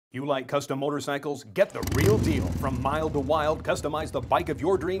You like custom motorcycles? Get the real deal. From mild to wild, customize the bike of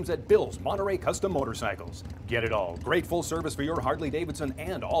your dreams at Bill's Monterey Custom Motorcycles. Get it all. Great full service for your Harley-Davidson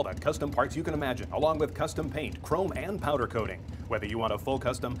and all the custom parts you can imagine, along with custom paint, chrome, and powder coating. Whether you want a full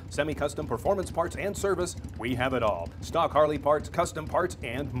custom, semi-custom, performance parts, and service, we have it all. Stock Harley parts, custom parts,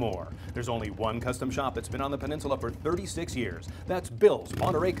 and more. There's only one custom shop that's been on the peninsula for 36 years. That's Bill's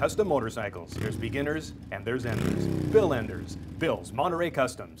Monterey Custom Motorcycles. There's beginners and there's enders. Bill Enders. Bill's Monterey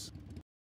Customs.